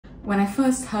When I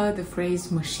first heard the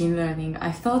phrase machine learning,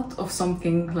 I thought of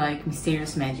something like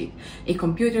mysterious magic, a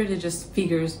computer that just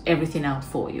figures everything out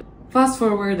for you. Fast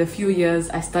forward a few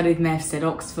years, I studied maths at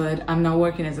Oxford, I'm now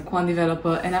working as a quant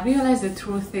developer, and I realized the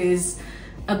truth is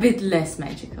a bit less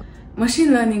magical.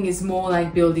 Machine learning is more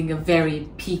like building a very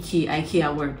peaky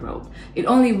IKEA wardrobe. It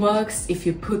only works if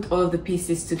you put all of the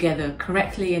pieces together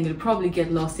correctly, and you'll probably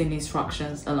get lost in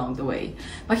instructions along the way.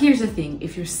 But here's the thing,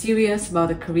 if you're serious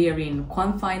about a career in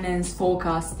quant finance,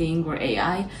 forecasting or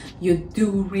AI, you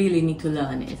do really need to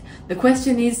learn it. The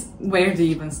question is, where do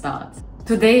you even start?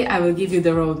 Today, I will give you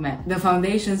the roadmap, the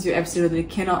foundations you absolutely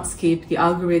cannot skip, the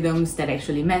algorithms that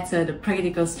actually matter, the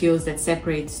practical skills that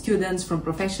separate students from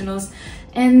professionals,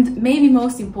 and maybe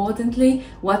most importantly,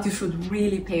 what you should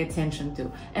really pay attention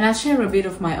to. And I'll share a bit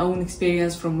of my own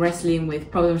experience from wrestling with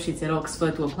problem sheets at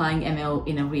Oxford to applying ML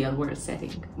in a real-world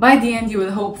setting. By the end, you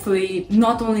will hopefully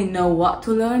not only know what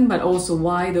to learn, but also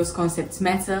why those concepts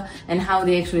matter and how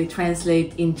they actually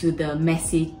translate into the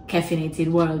messy, caffeinated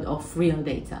world of real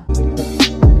data.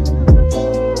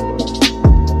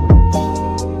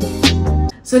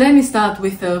 So let me start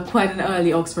with quite an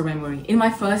early Oxford memory. In my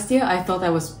first year, I thought I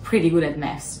was pretty good at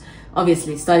maths.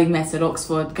 Obviously, studying maths at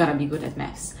Oxford, gotta be good at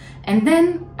maths. And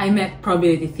then I met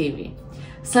probability theory.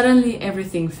 Suddenly,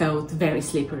 everything felt very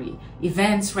slippery.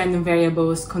 Events, random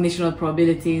variables, conditional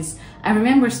probabilities. I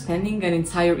remember spending an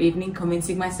entire evening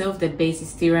convincing myself that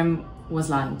Bayes' theorem was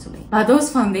lying to me. But those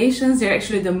foundations, they're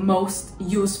actually the most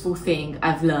useful thing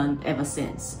I've learned ever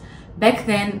since. Back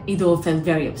then, it all felt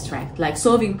very abstract, like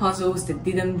solving puzzles that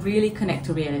didn't really connect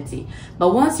to reality.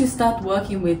 But once you start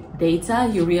working with data,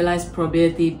 you realize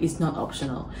probability is not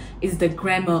optional. It's the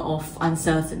grammar of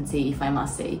uncertainty, if I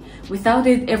must say. Without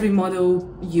it, every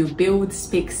model you build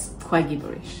speaks quite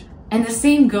gibberish. And the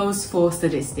same goes for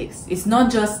statistics. It's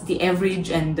not just the average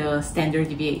and the standard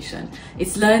deviation.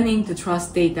 It's learning to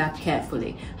trust data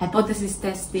carefully. Hypothesis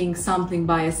testing, sampling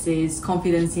biases,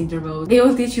 confidence intervals. They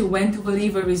all teach you when to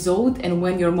believe a result and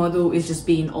when your model is just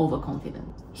being overconfident.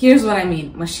 Here's what I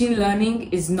mean. Machine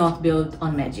learning is not built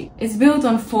on magic. It's built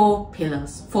on four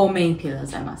main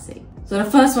pillars, I must say. So the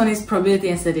first one is probability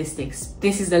and statistics.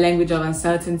 This is the language of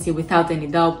uncertainty without any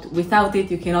doubt. Without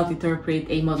it, you cannot interpret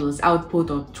a model's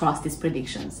output or trust its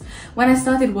predictions. When I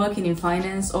started working in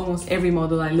finance, almost every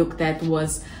model I looked at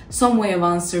was some way of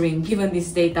answering, given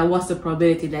this data, what's the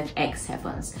probability that X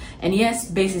happens? And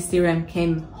yes, Bayes' theorem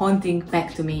came haunting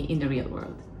back to me in the real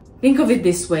world. Think of it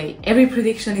this way, every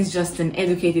prediction is just an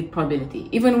educated probability.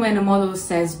 Even when a model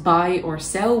says buy or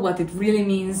sell, what it really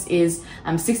means is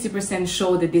I'm 60%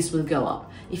 sure that this will go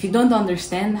up. If you don't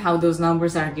understand how those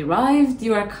numbers are derived,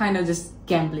 you are kind of just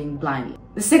gambling blindly.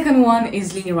 The second one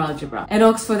is linear algebra. At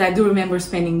Oxford, I do remember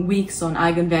spending weeks on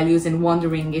eigenvalues and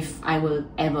wondering if I will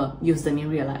ever use them in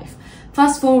real life.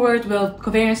 Fast forward, well,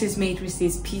 covariances,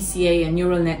 matrices, PCA and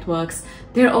neural networks,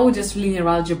 they're all just linear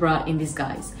algebra in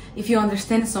disguise. If you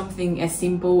understand something as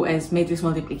simple as matrix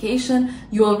multiplication,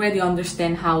 you already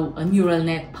understand how a neural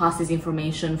net passes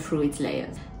information through its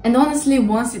layers. And honestly,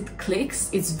 once it clicks,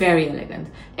 it's very elegant.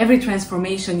 Every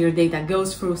transformation your data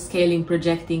goes through, scaling,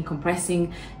 projecting,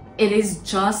 compressing, it is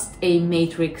just a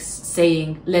matrix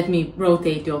saying, let me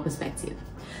rotate your perspective.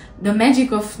 The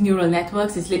magic of neural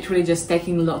networks is literally just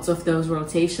taking lots of those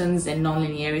rotations and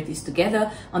nonlinearities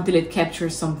together until it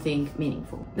captures something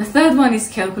meaningful. The third one is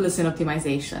calculus and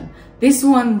optimization. This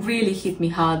one really hit me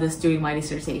hardest during my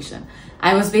dissertation.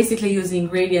 I was basically using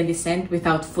gradient descent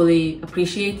without fully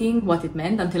appreciating what it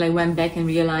meant until I went back and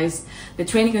realized that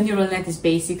training a neural net is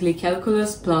basically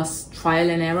calculus plus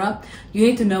trial and error. You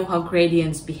need to know how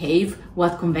gradients behave,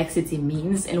 what convexity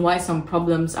means, and why some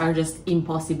problems are just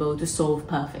impossible to solve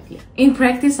perfectly. In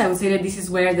practice, I would say that this is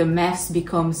where the maths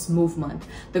becomes movement.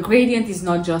 The gradient is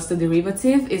not just a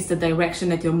derivative, it's the direction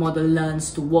that your model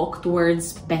learns to walk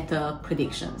towards better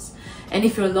predictions. And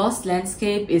if your lost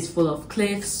landscape is full of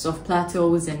cliffs, of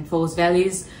plateaus and false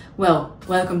valleys, well,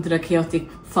 welcome to the chaotic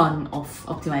fun of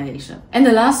optimization. And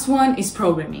the last one is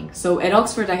programming. So at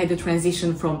Oxford, I had to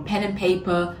transition from pen and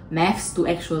paper maths to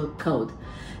actual code.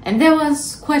 And that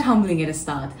was quite humbling at the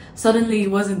start. Suddenly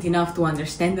it wasn't enough to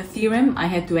understand the theorem, I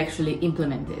had to actually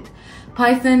implement it.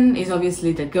 Python is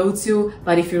obviously the go-to,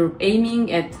 but if you're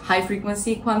aiming at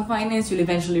high-frequency quant finance, you'll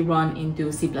eventually run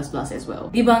into C++ as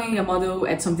well. Debugging a model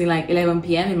at something like 11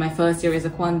 p.m. in my first year as a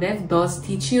quant dev does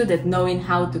teach you that knowing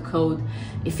how to code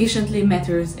efficiently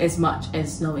matters as much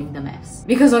as knowing the maths.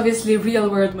 Because obviously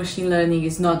real-world machine learning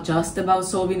is not just about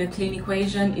solving a clean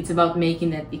equation, it's about making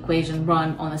that equation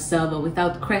run on a server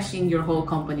without crashing your whole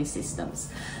company's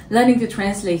systems. Learning to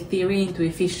translate theory into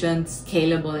efficient,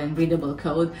 scalable, and readable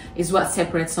code is what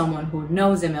separates someone who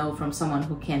knows ML from someone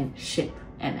who can ship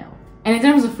ML. And in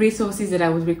terms of resources that I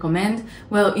would recommend,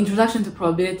 well, Introduction to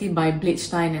Probability by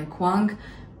Blitzstein and Quant,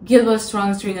 Gilbert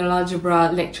Strong's linear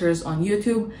algebra lectures on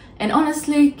YouTube, and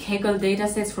honestly, Kaggle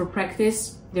datasets for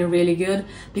practice. They're really good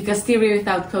because theory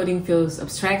without coding feels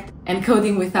abstract, and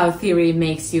coding without theory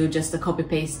makes you just a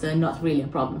copy-paster, not really a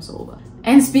problem solver.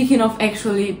 And speaking of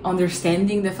actually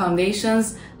understanding the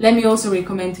foundations, let me also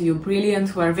recommend to you Brilliant,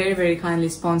 who are very kindly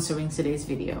sponsoring today's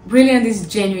video. Brilliant is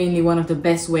genuinely one of the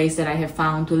best ways that I have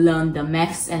found to learn the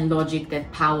maths and logic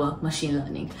that power machine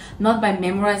learning. Not by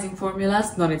memorizing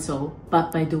formulas, not at all,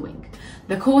 but by doing.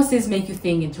 The courses make you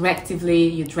think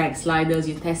interactively, you drag sliders,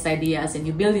 you test ideas, and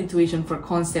you build intuition for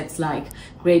concepts like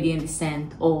gradient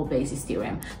descent or basis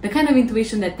theorem. The kind of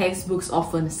intuition that textbooks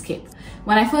often skip.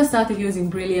 When I first started using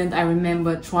Brilliant, I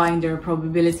remember trying their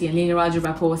probability and linear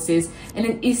algebra courses, and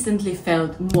it instantly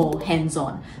felt more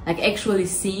hands-on, like actually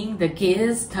seeing the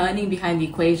gears turning behind the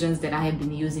equations that I have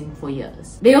been using for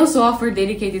years. They also offer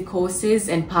dedicated courses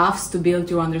and paths to build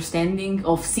your understanding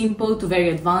of simple to very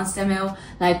advanced ML,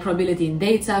 like probability in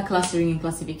data, clustering and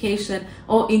classification,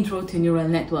 or intro to neural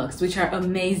networks, which are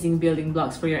amazing building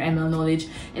blocks for your ML knowledge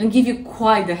and give you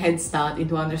quite a head start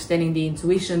into understanding the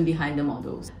intuition behind the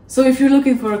models. So if you're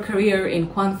looking for a career in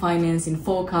quant finance, in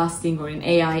forecasting, or in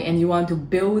AI, and you want to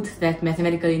build that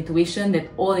mathematical intuition that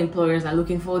all employers are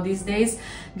looking for these days,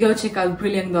 go check out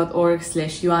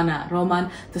brilliant.org/Ioana Roman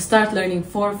to start learning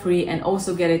for free and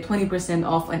also get a 20%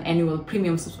 off an annual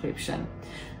premium subscription.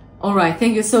 Alright,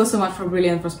 thank you so much for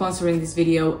Brilliant for sponsoring this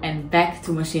video, and back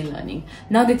to machine learning.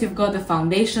 Now that you've got the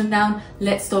foundation down,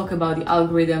 let's talk about the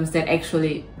algorithms that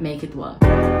actually make it work.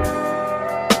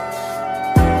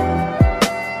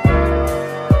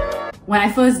 When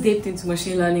I first dipped into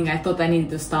machine learning, I thought I needed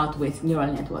to start with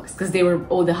neural networks because they were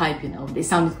all the hype, you know, they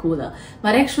sounded cooler.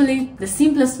 But actually, the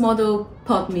simplest model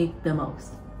taught me the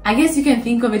most. I guess you can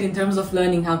think of it in terms of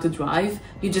learning how to drive.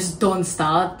 You just don't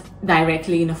start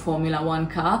directly in a Formula 1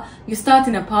 car. You start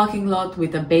in a parking lot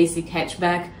with a basic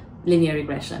hatchback, linear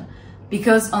regression.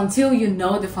 Because until you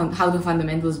know how the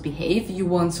fundamentals behave, you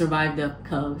won't survive the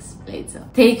curves later.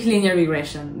 Take linear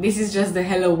regression. This is just the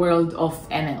hello world of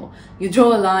ML. You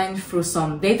draw a line through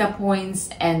some data points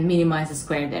and minimize the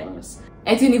squared errors.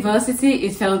 At university,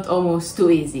 it felt almost too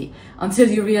easy, until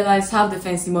you realize how the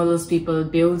fancy models people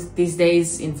build these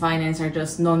days in finance are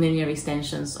just nonlinear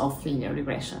extensions of linear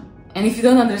regression. And if you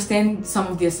don't understand some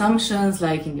of the assumptions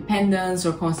like independence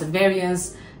or constant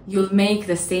variance, you'll make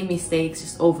the same mistakes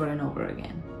just over and over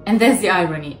again. And that's the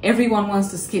irony. Everyone wants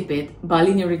to skip it, but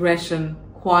linear regression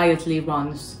quietly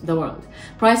runs the world.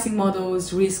 Pricing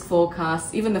models, risk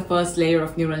forecasts, even the first layer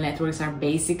of neural networks are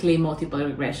basically multiple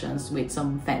regressions with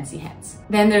some fancy hats.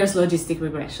 Then there's logistic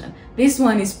regression. This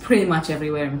one is pretty much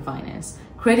everywhere in finance.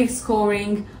 Credit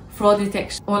scoring, fraud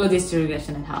detection, all logistic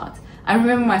regression at heart. I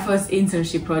remember my first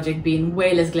internship project being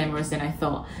way less glamorous than I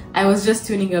thought. I was just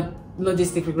tuning up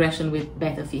logistic regression with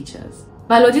better features.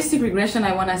 But logistic regression,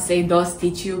 I want to say, does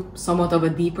teach you somewhat of a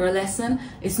deeper lesson.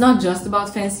 It's not just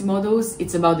about fancy models,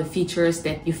 it's about the features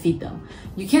that you feed them.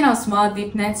 You can outsmart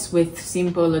deep nets with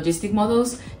simple logistic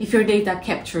models if your data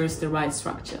captures the right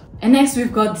structure. And next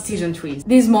we've got decision trees.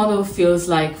 This model feels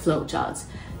like flowcharts.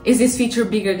 Is this feature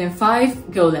bigger than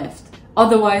 5? Go left.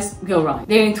 Otherwise, go right.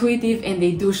 They're intuitive and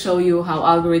they do show you how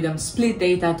algorithms split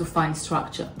data to find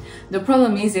structure. The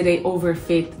problem is that they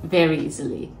overfit very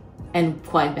easily and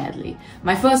quite badly.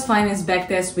 My first finance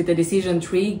backtest with the decision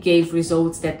tree gave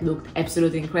results that looked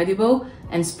absolutely incredible,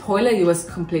 and spoiler, it was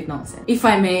complete nonsense. If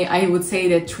I may, I would say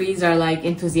that trees are like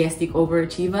enthusiastic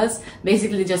overachievers,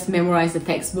 basically just memorize the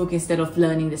textbook instead of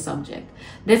learning the subject.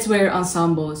 That's where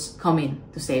ensembles come in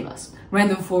to save us.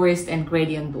 Random forest and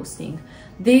gradient boosting.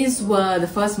 These were the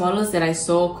first models that I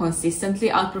saw consistently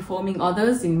outperforming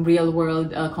others in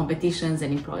real-world competitions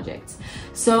and in projects.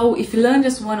 So if you learn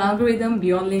just one algorithm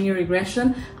beyond linear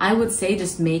regression, I would say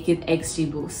just make it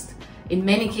XGBoost. In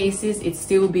many cases, it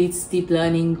still beats deep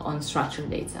learning on structured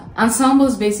data.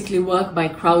 Ensembles basically work by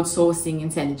crowdsourcing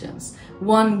intelligence.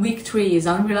 One weak tree is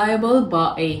unreliable,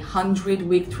 but 100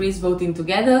 weak trees voting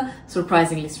together,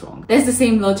 surprisingly strong. That's the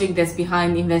same logic that's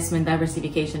behind investment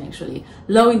diversification actually.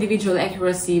 Low individual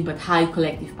accuracy, but high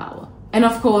collective power. And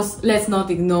of course, let's not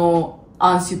ignore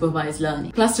unsupervised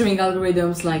learning. Clustering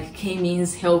algorithms like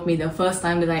k-means helped me the first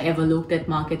time that I ever looked at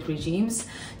market regimes.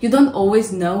 You don't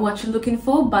always know what you're looking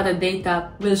for, but the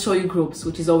data will show you groups,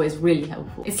 which is always really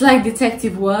helpful. It's like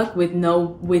detective work with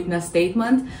no witness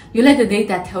statement. You let the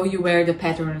data tell you where the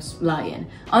patterns lie in.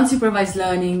 Unsupervised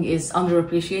learning is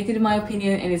underappreciated in my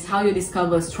opinion, and it's how you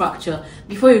discover structure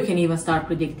before you can even start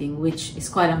predicting, which is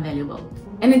quite invaluable.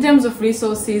 And in terms of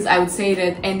resources, I would say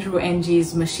that Andrew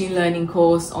Ng's machine learning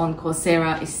course on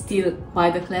Coursera is still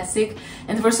quite a classic.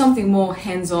 And for something more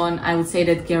hands-on, I would say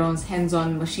that Geron's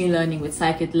hands-on machine learning with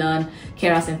scikit-learn,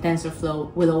 Keras and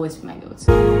TensorFlow will always be my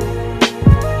go-to.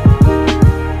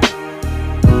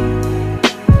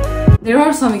 There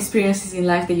are some experiences in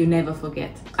life that you never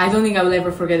forget. I don't think I will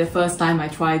ever forget the first time I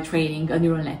tried training a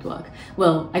neural network.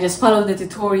 Well, I just followed the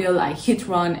tutorial, I hit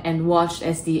run and watched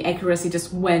as the accuracy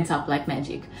just went up like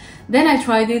magic. Then I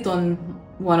tried it on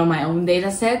one of my own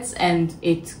data sets and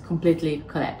it completely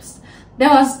collapsed.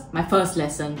 That was my first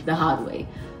lesson the hard way.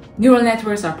 Neural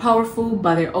networks are powerful,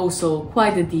 but they're also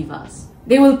quite the divas.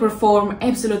 They will perform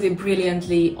absolutely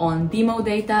brilliantly on demo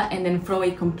data and then throw a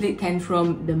complete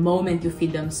tantrum the moment you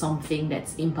feed them something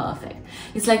that's imperfect.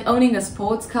 It's like owning a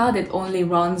sports car that only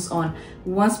runs on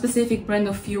one specific brand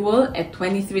of fuel at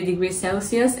 23 degrees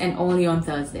Celsius and only on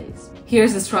Thursdays.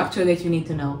 Here's the structure that you need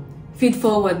to know.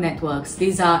 Feed-forward networks,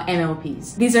 these are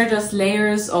NLPs. These are just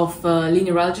layers of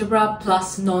linear algebra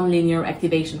plus non-linear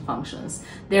activation functions.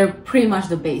 They're pretty much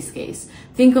the base case.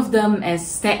 Think of them as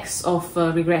stacks of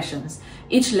regressions.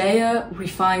 Each layer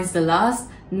refines the last,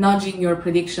 nudging your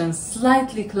predictions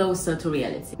slightly closer to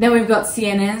reality. Then we've got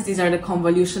CNNs, these are the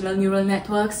convolutional neural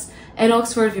networks. At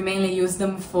Oxford, we mainly use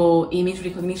them for image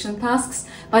recognition tasks,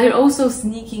 but they're also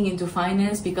sneaking into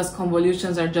finance because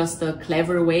convolutions are just a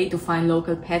clever way to find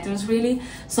local patterns, really.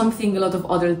 Something a lot of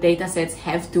other datasets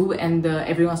have too, and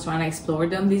everyone's trying to explore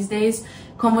them these days.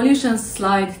 Convolutions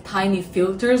slide tiny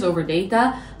filters over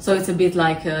data, so it's a bit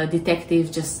like a detective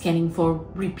just scanning for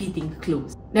repeating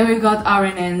clues. Then we've got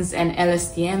RNNs and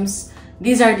LSTMs.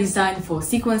 These are designed for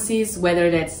sequences,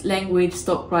 whether that's language,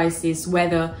 stock prices,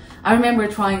 weather. I remember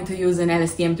trying to use an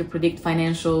LSTM to predict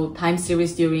financial time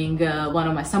series during one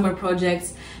of my summer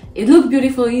projects. It looked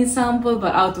beautiful in sample,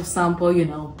 but out of sample, you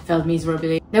know, felt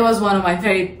miserably. That was one of my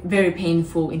very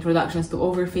painful introductions to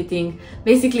overfitting.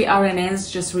 Basically,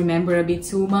 RNNs just remember a bit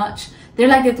too much. They're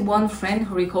like that one friend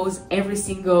who recalls every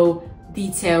single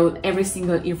detail, every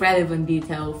single irrelevant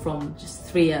detail from just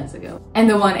 3 years ago. And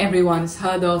the one everyone's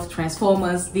heard of,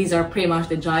 transformers, these are pretty much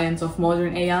the giants of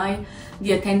modern AI.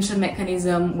 The attention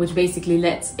mechanism, which basically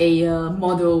lets a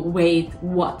model weight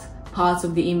what parts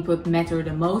of the input matter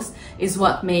the most, is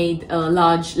what made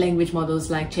large language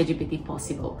models like ChatGPT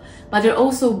possible. But they're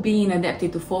also being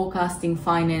adapted to forecasting,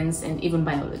 finance, and even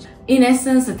biology. In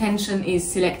essence, attention is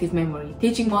selective memory,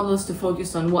 teaching models to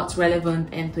focus on what's relevant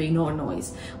and to ignore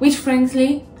noise, which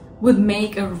frankly would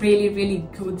make a really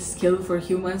good skill for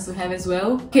humans to have as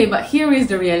well. Okay, but here is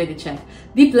the reality check.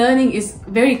 Deep learning is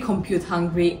very compute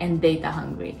hungry and data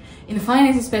hungry. In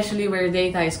finance especially, where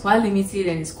data is quite limited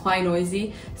and is quite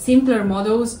noisy, simpler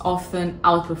models often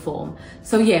outperform.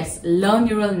 So yes, learn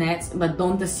neural nets, but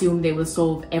don't assume they will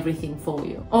solve everything for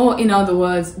you. Or in other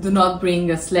words, do not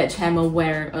bring a sledgehammer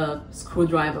where a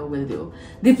screwdriver will do.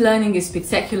 Deep learning is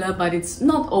spectacular, but it's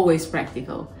not always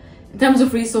practical. In terms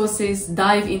of resources,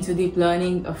 dive into deep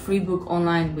learning, a free book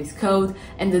online with code,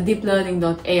 and the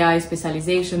deeplearning.ai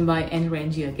specialization by Andrew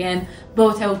Ng again.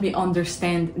 Both help me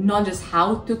understand not just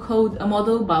how to code a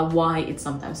model, but why it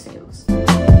sometimes fails.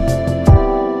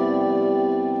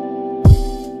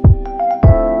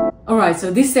 Alright,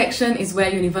 so this section is where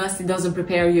university doesn't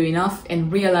prepare you enough and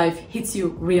real life hits you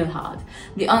real hard.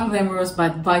 The unglamorous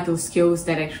but vital skills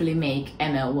that actually make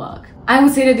ML work. I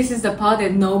would say that this is the part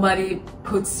that nobody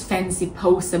puts fancy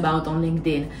posts about on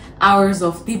LinkedIn. Hours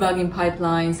of debugging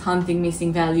pipelines, hunting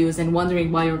missing values, and wondering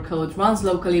why your code runs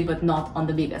locally but not on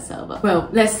the bigger server. Well,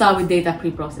 let's start with data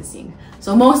pre-processing.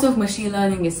 So most of machine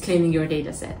learning is cleaning your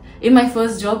dataset. In my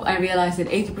first job, I realized that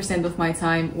 80% of my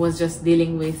time was just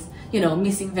dealing with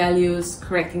missing values,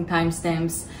 correcting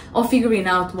timestamps, or figuring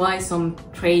out why some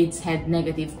trades had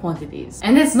negative quantities.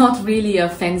 And that's not really a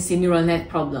fancy neural net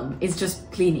problem, it's just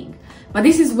cleaning. But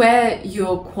this is where you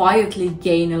quietly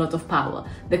gain a lot of power.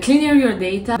 The cleaner your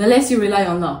data, the less you rely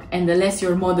on luck, and the less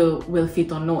your model will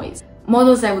fit on noise.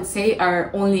 Models, I would say,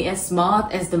 are only as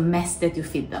smart as the mess that you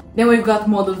feed them. Then we've got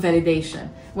model validation.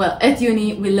 Well, at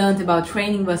uni, we learned about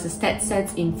training versus test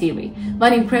sets in theory,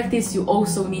 but in practice, you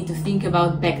also need to think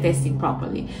about backtesting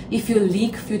properly. If you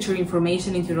leak future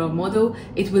information into your model,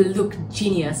 it will look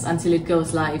genius until it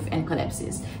goes live and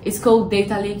collapses. It's called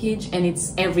data leakage, and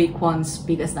it's every quant's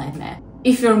biggest nightmare.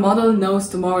 If your model knows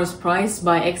tomorrow's price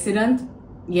by accident,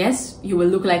 yes, you will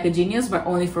look like a genius, but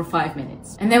only for 5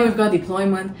 minutes. And then we've got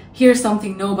deployment. Here's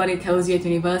something nobody tells you at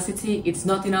university. It's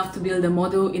not enough to build a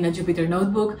model in a Jupyter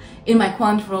notebook. In my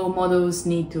quant role, models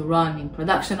need to run in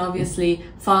production, obviously,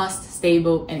 fast,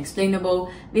 stable, and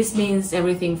explainable. This means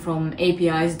everything from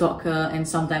APIs, Docker, and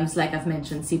sometimes, like I've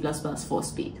mentioned, C++ for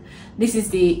speed. This is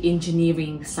the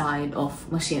engineering side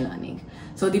of machine learning.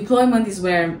 So deployment is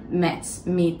where maths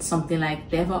meet something like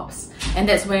DevOps, and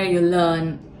that's where you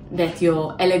learn that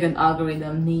your elegant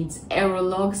algorithm needs error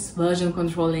logs, version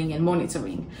controlling, and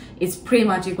monitoring. It's pretty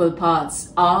much equal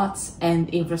parts art and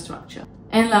infrastructure.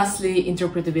 And lastly,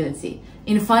 interpretability.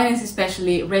 In finance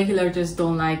especially, regulators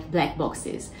don't like black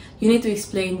boxes. You need to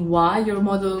explain why your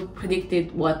model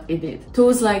predicted what it did.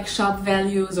 Tools like sharp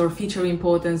values or feature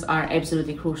importance are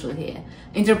absolutely crucial here.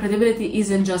 Interpretability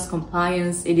isn't just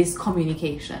compliance, it is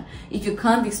communication. If you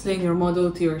can't explain your model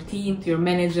to your team, to your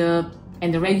manager,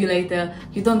 and the regulator,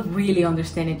 you don't really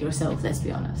understand it yourself, let's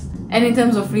be honest. And in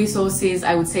terms of resources,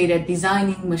 I would say that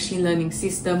Designing Machine Learning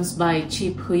Systems by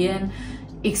Chip Huyen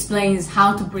explains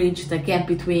how to bridge the gap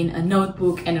between a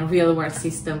notebook and a real-world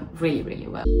system really, really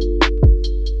well.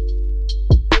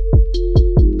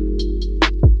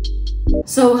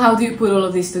 So how do you put all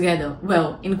of this together?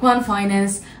 Well, in quant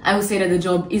finance, I would say that the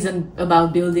job isn't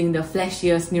about building the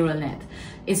flashiest neural net.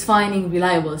 It's finding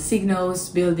reliable signals,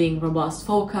 building robust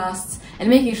forecasts, and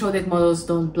making sure that models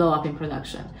don't blow up in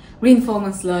production.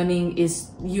 Reinforcement learning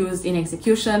is used in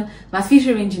execution, but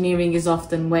feature engineering is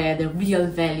often where the real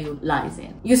value lies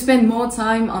in. You spend more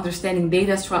time understanding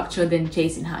data structure than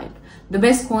chasing hype. The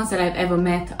best quants that I've ever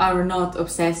met are not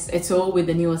obsessed at all with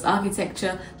the newest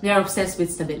architecture, they are obsessed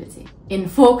with stability. In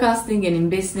forecasting and in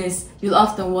business, you'll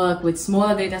often work with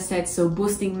smaller data sets, so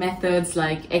boosting methods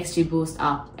like XGBoost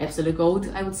are absolute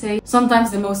gold, I would say.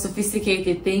 Sometimes the most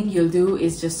sophisticated thing you'll do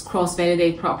is just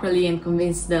cross-validate properly and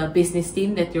convince the business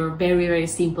team that your very, very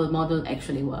simple model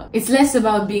actually works. It's less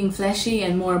about being flashy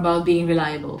and more about being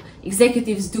reliable.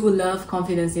 Executives do love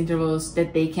confidence intervals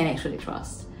that they can actually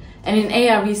trust. And in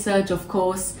AI research, of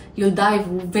course, you'll dive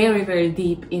very, very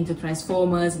deep into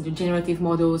transformers, into generative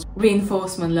models,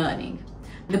 reinforcement learning.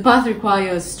 The path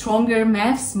requires stronger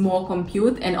maths, more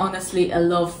compute, and honestly a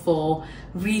love for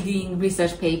reading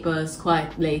research papers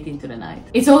quite late into the night.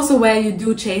 It's also where you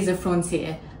do chase the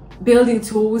frontier, building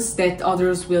tools that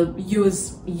others will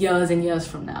use years and years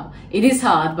from now. It is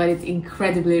hard, but it's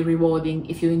incredibly rewarding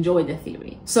if you enjoy the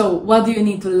theory. So what do you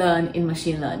need to learn in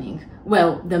machine learning?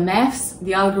 Well, the maths,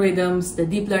 the algorithms, the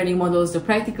deep learning models, the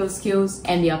practical skills,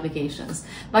 and the applications.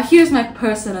 But here's my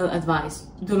personal advice.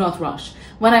 Do not rush.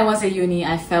 When I was at uni,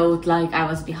 I felt like I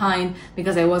was behind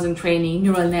because I wasn't training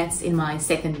neural nets in my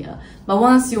second year. But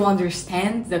once you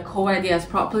understand the core ideas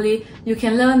properly, you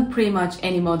can learn pretty much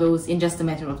any models in just a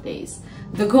matter of days.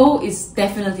 The goal is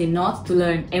definitely not to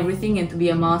learn everything and to be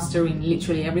a master in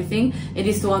literally everything. It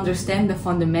is to understand the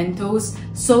fundamentals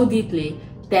so deeply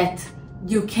that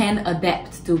you can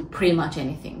adapt to pretty much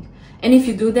anything. And if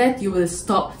you do that, you will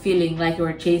stop feeling like you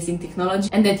are chasing technology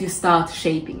and that you start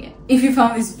shaping it. If you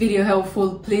found this video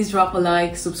helpful, please drop a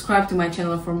like, subscribe to my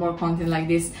channel for more content like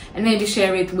this, and maybe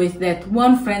share it with that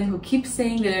one friend who keeps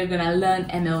saying that they're gonna learn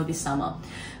ML this summer.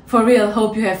 For real,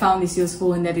 hope you have found this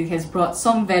useful and that it has brought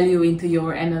some value into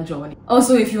your ML journey.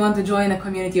 Also, if you want to join a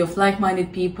community of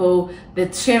like-minded people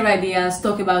that share ideas,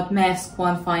 talk about maths,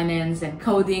 quant finance, and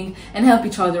coding, and help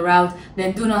each other out,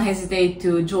 then do not hesitate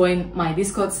to join my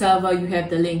Discord server. You have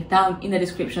the link down in the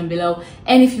description below.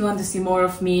 And if you want to see more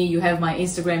of me, you have my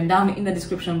Instagram down in the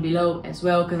description below as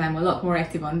well, because I'm a lot more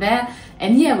active on there.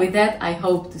 And yeah, with that, I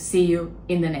hope to see you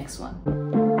in the next one.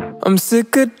 I'm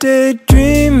sick of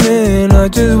daydreaming, I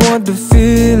just want the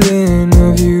feeling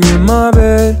of you in my bed.